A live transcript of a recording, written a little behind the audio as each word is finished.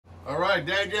All right,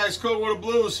 Dad Jack's Cooking with the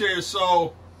Blues here.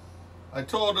 So I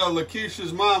told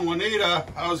Lakeisha's mom, Juanita,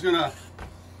 I was gonna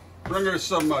bring her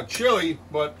some chili,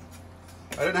 but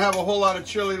I didn't have a whole lot of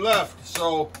chili left.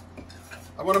 So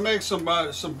I want to make some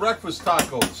breakfast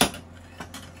tacos.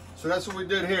 So that's what we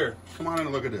did here. Come on in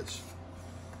and look at this.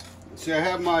 See, I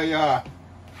have my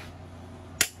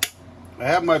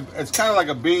it's kind of like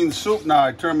a bean soup now.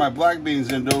 I turned my black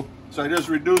beans into, so I just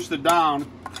reduced it down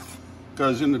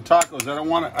because in the tacos I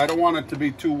don't want it to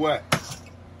be too wet.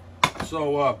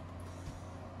 So,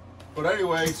 but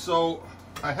anyway, so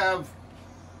I have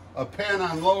a pan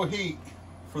on low heat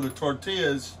for the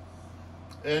tortillas,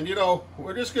 and you know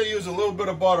we're just gonna use a little bit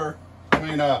of butter.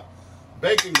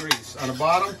 Bacon grease on the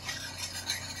bottom,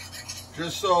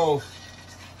 just so,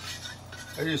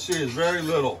 as you see, it's very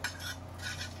little.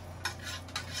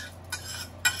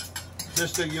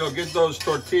 Just to, get those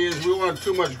tortillas. We don't want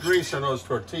too much grease on those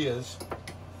tortillas.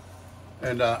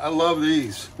 And I love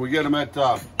these. We get them at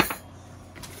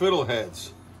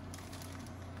Fiddleheads.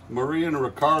 Marie and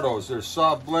Ricardo's. They're a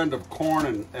soft blend of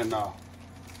corn and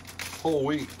whole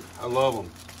wheat. I love them.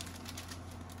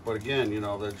 But again,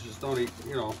 they just don't eat,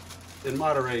 in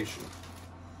moderation.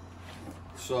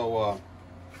 So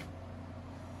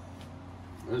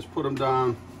just put them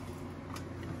down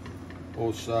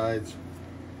both sides.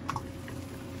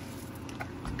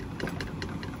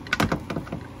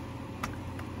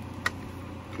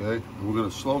 Okay, we're going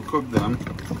to slow cook them,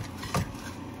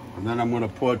 and then I'm going to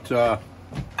put a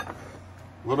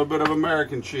little bit of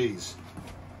American cheese,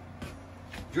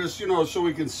 just so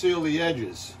we can seal the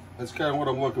edges. That's kind of what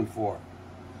I'm looking for.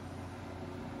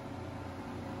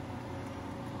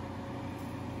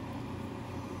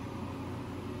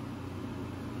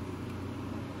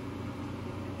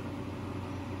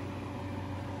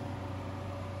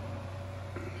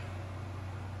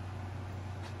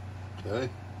 Okay.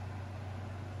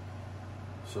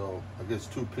 So I guess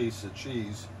 2 pieces of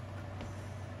cheese.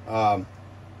 So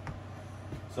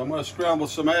I'm going to scramble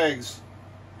some eggs.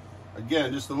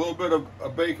 Again, just a little bit of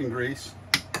bacon grease.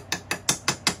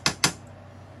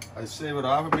 I save it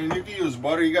off. I mean, you can use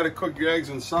butter. You got to cook your eggs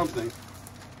in something.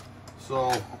 So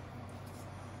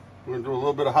we're going to do a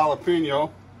little bit of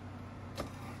jalapeno.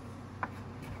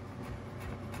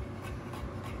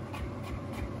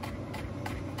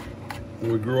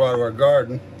 We grew out of our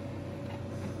garden.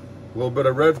 A little bit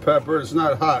of red pepper. It's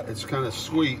not hot, it's kind of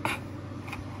sweet,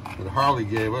 that Harley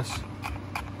gave us.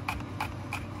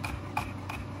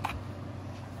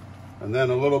 And then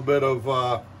a little bit of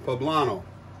poblano.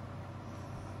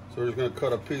 So we're just going to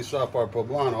cut a piece off our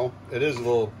poblano. It is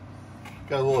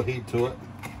got a little heat to it.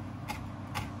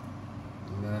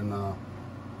 And then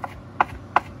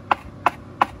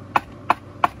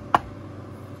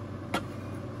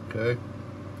okay.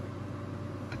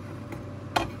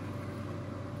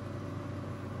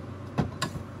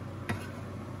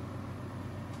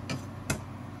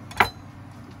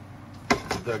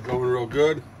 That going real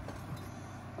good.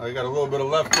 I got a little bit of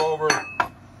leftover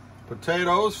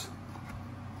potatoes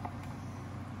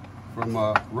from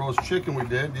roast chicken we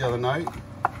did the other night.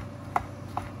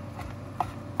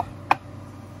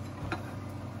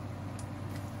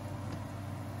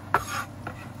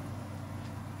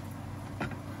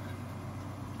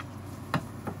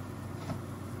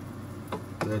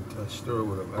 That I stir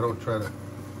with it. I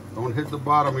don't hit the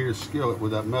bottom of your skillet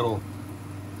with that metal.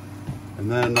 And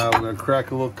then we're going to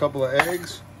crack a couple of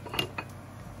eggs.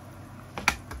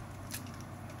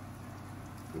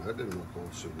 That didn't look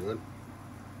so good.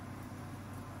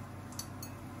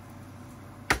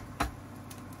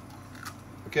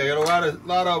 Okay, I got a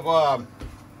lot of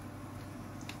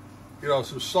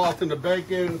some salt in the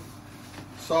bacon,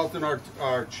 salt in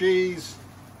our cheese,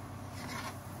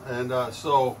 and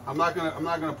so I'm not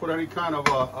gonna put any kind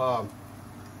of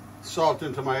salt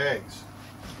into my eggs.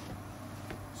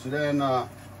 So then, right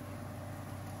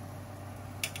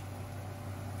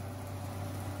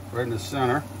in the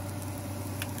center.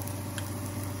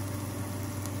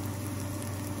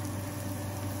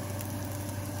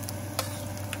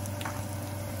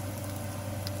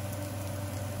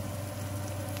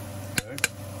 Okay.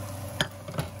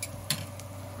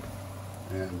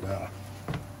 And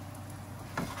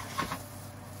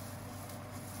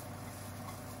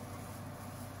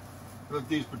let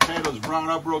these potatoes brown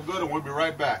up real good, and we'll be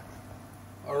right back.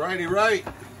 Alrighty, right.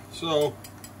 So,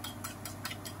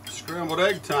 scrambled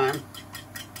egg time.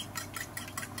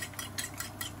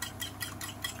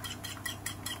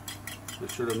 Make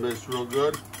sure to mix real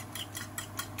good.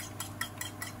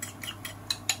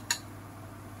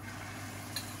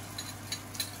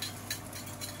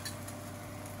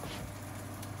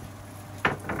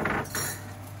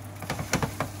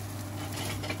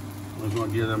 I just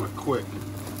want to give them a quick.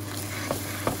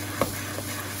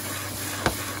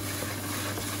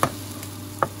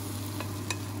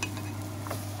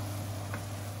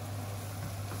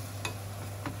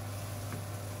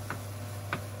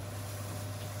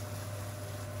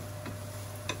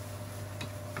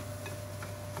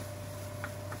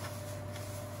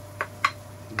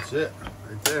 That's it,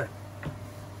 right there.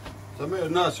 So I made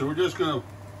enough, so we're just gonna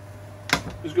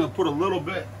put a little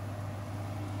bit.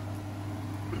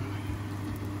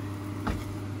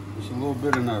 Just a little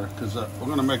bit in there, because we're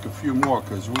gonna make a few more,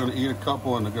 because we're gonna eat a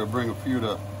couple and they're gonna bring a few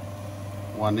to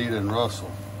Juanita and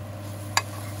Russell.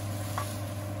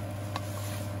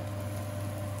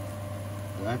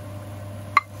 Okay.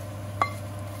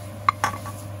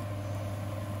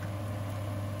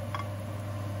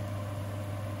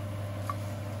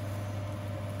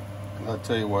 I'll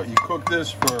tell you what, you cook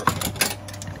this for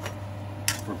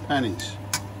pennies.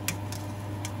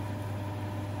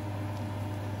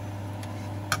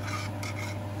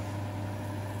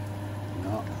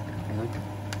 Yeah, okay.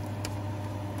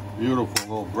 Beautiful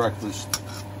little breakfast.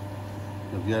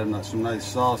 If you have some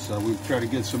nice salsa, we try to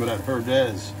get some of that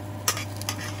Herdez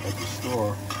at the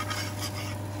store.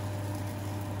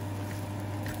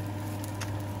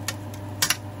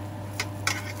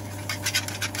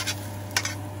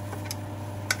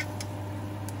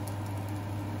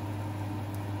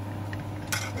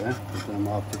 Okay, put them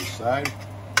off to the side.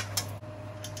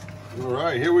 All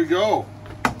right, here we go.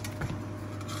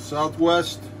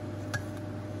 Southwest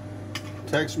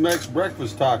Tex-Mex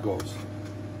breakfast tacos.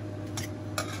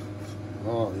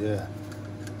 Oh yeah.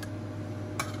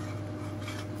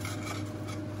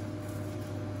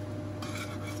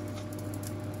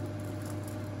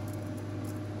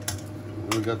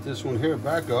 We got this one here,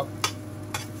 back up.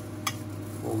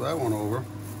 Pull that one over.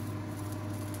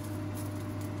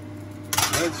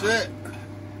 That's it.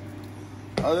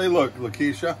 How do they look,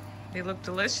 Lakeisha? They look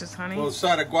delicious, honey. A little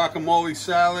side of guacamole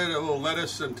salad, a little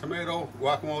lettuce and tomato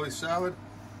guacamole salad.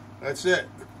 That's it.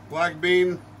 Black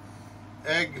bean,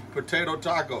 egg, potato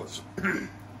tacos. A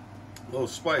little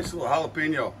spice, a little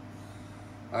jalapeno.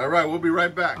 All right, we'll be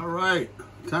right back. All right,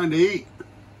 time to eat.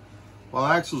 While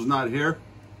Axel's not here.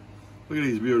 Look at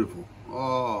these beautiful.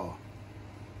 Oh.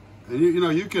 And you know,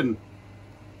 you can,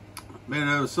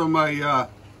 man, some of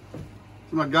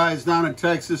my guys down in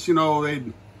Texas, you know,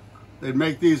 they'd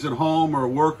make these at home, or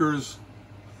workers,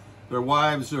 their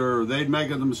wives, or they'd make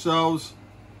it themselves.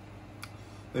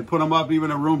 They put them up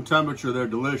even at room temperature. They're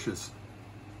delicious.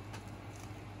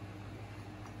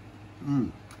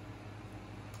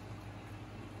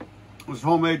 Those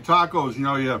homemade tacos, you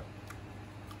know, you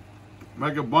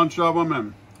make a bunch of them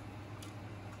and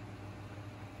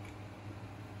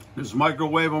just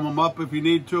microwave them up if you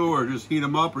need to, or just heat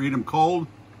them up or eat them cold.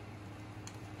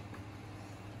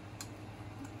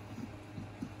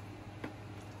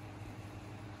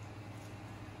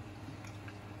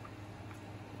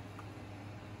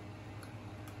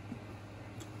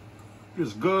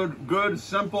 Just good,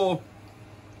 simple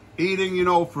eating, you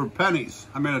know, for pennies.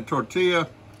 I mean, a tortilla,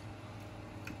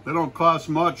 they don't cost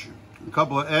much. A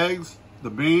couple of eggs,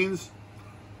 the beans,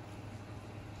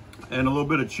 and a little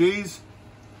bit of cheese.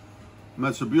 And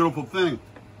that's a beautiful thing.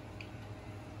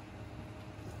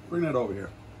 Bring that over here.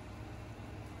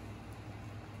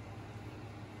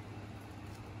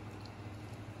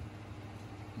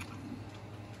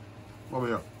 Over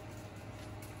here.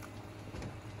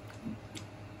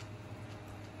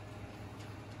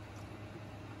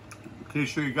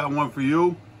 Keisha, you got one for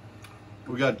you.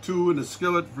 We got 2 in the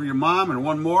skillet for your mom and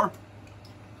 1 more.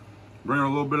 Bring her a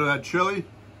little bit of that chili.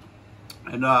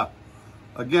 And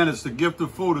again, it's the gift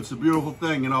of food. It's a beautiful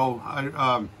thing. You know,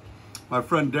 my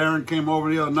friend Darren came over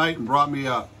the other night and brought me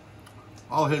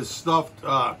all his stuffed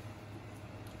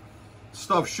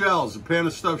shells, a pan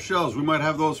of stuffed shells. We might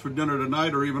have those for dinner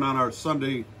tonight, or even on our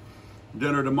Sunday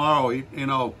dinner tomorrow. You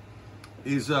know,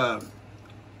 he's I'd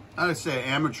say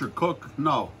amateur cook.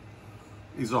 No.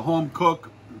 He's a home cook,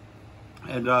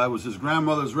 and it was his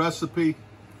grandmother's recipe,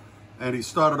 and he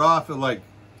started off at like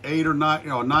 8 or 9, you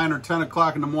know, 9 or 10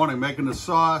 o'clock in the morning making the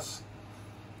sauce.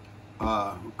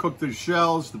 Cooked his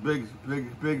shells, the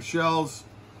big shells.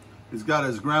 He's got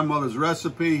his grandmother's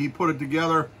recipe. He put it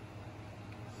together,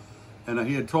 and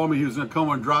he had told me he was going to come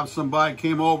and drop some by.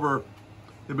 Came over.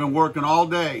 They've been working all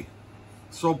day.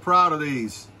 So proud of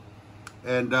these.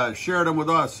 And shared them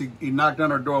with us. He knocked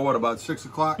on our door, what, about 6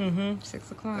 o'clock?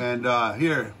 6 o'clock. And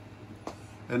here.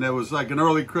 And it was like an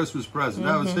early Christmas present.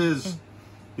 That was his.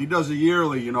 He does it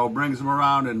yearly, you know, brings them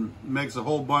around and makes a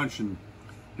whole bunch and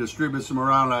distributes them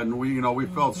around. And we, you know, we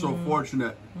felt so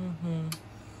fortunate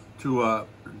to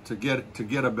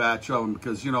get a batch of them,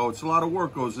 because you know it's a lot of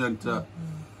work goes into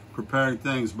preparing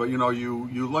things. But you know,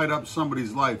 you light up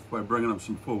somebody's life by bringing them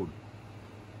some food.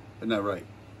 Isn't that right?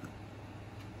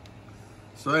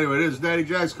 So anyway, this is Daddy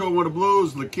Jack's Cooking with the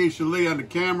Blues. Lakeisha Lee on the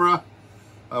camera.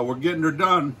 We're getting her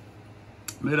done.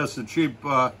 Made us a cheap,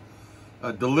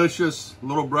 delicious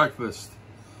little breakfast.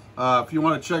 If you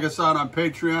want to check us out on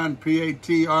Patreon,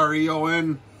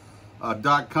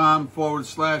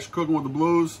 patreon.com/Cooking with the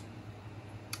Blues.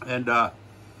 And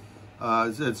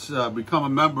it's become a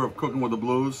member of Cooking with the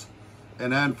Blues.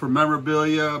 And then for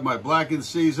memorabilia, my blackened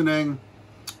seasoning,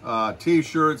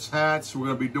 t-shirts, hats. We're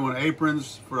going to be doing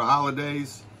aprons for the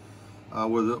holidays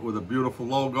with a beautiful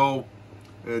logo.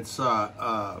 It's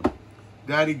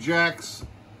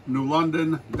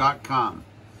daddyjacksnewlondon.com.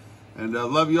 And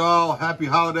love you all. Happy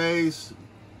holidays.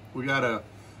 We got a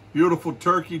beautiful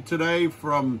turkey today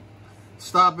from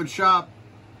Stop and Shop,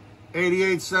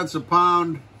 88 cents a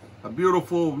pound. A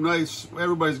beautiful, nice,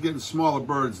 everybody's getting smaller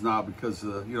birds now because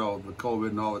of, you know, the COVID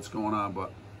and all that's going on,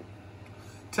 but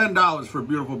 $10 for a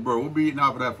beautiful bird. We'll be eating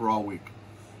off of that for all week.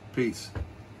 Peace.